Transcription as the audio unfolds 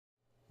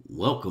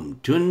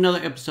Welcome to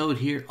another episode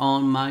here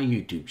on my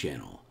YouTube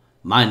channel.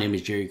 My name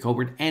is Jerry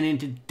Colbert, and in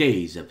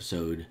today's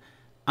episode,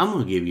 I'm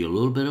going to give you a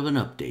little bit of an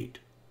update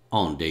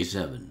on day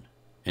 7,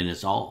 and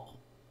it's all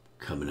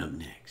coming up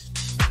next.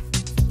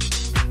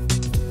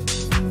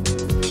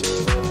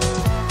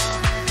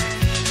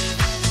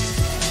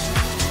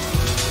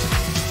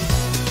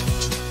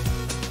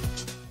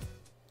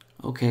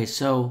 Okay,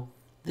 so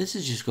this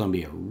is just going to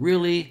be a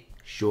really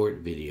short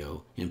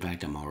video. In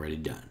fact, I'm already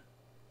done.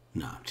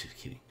 No, I'm just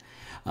kidding.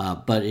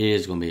 But it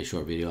is going to be a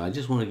short video. I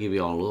just want to give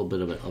you all a little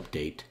bit of an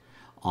update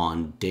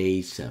on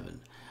day 7.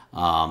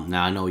 Now,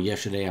 I know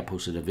yesterday I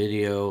posted a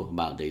video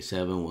about day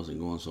 7. Wasn't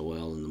going so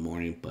well in the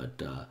morning,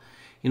 but,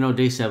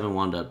 day 7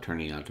 wound up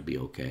turning out to be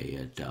okay.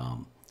 It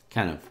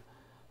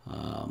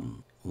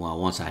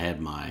once I had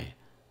my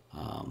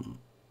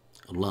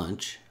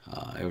lunch,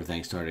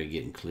 everything started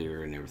getting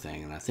clearer and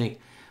everything. And I think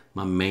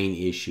my main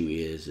issue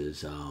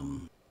is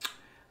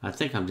I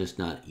think I'm just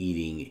not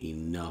eating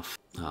enough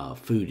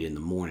food in the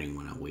morning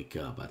when I wake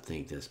up. I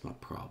think that's my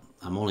problem.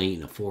 I'm only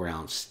eating a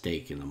 4-ounce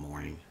steak in the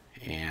morning,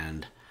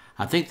 and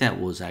I think that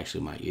was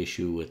actually my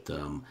issue with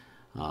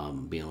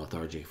being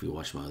lethargic. If you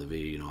watch my other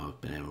video, I've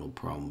been having a little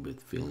problem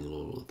with feeling a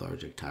little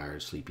lethargic,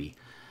 tired, sleepy,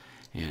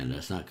 and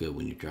that's not good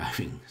when you're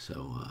driving.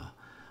 So,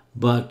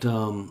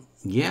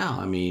 yeah,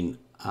 I mean,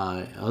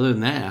 other than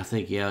that, I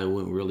think, yeah, it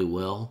went really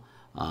well.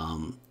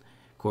 Of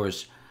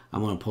course,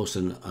 I'm going to post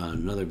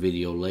another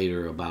video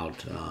later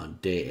about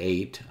day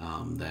 8,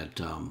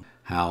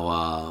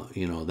 how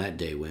that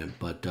day went.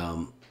 But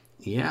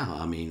yeah,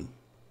 I mean,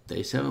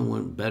 day 7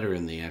 went better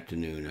in the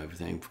afternoon.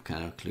 Everything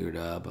kind of cleared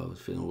up. I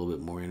was feeling a little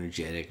bit more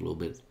energetic, a little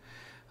bit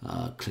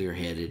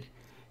clear-headed,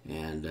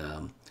 and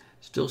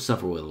still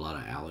suffer with a lot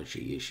of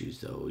allergy issues,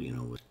 though,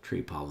 with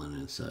tree pollen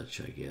and such,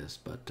 I guess.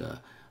 But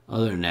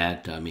other than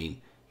that, I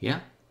mean,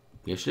 yeah,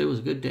 yesterday was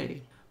a good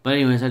day. But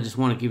anyways, I just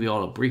want to give you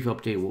all a brief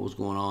update of what was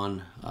going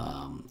on,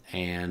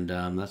 and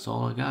that's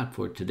all I got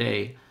for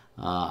today.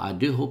 I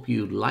do hope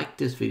you liked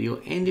this video,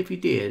 and if you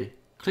did,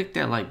 click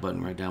that like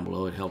button right down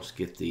below. It helps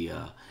get the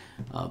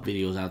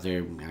videos out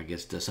there. I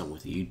guess it does something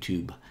with the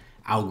YouTube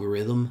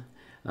algorithm.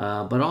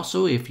 But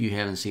also, if you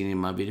haven't seen any of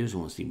my videos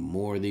and want to see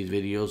more of these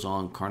videos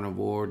on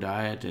carnivore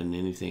diet and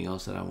anything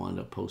else that I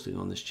wound up posting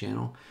on this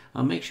channel,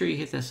 make sure you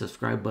hit that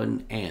subscribe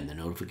button and the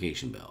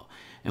notification bell.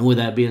 And with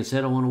that being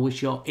said, I want to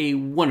wish y'all a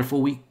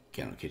wonderful week.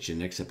 And I'll catch you in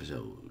the next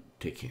episode.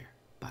 Take care.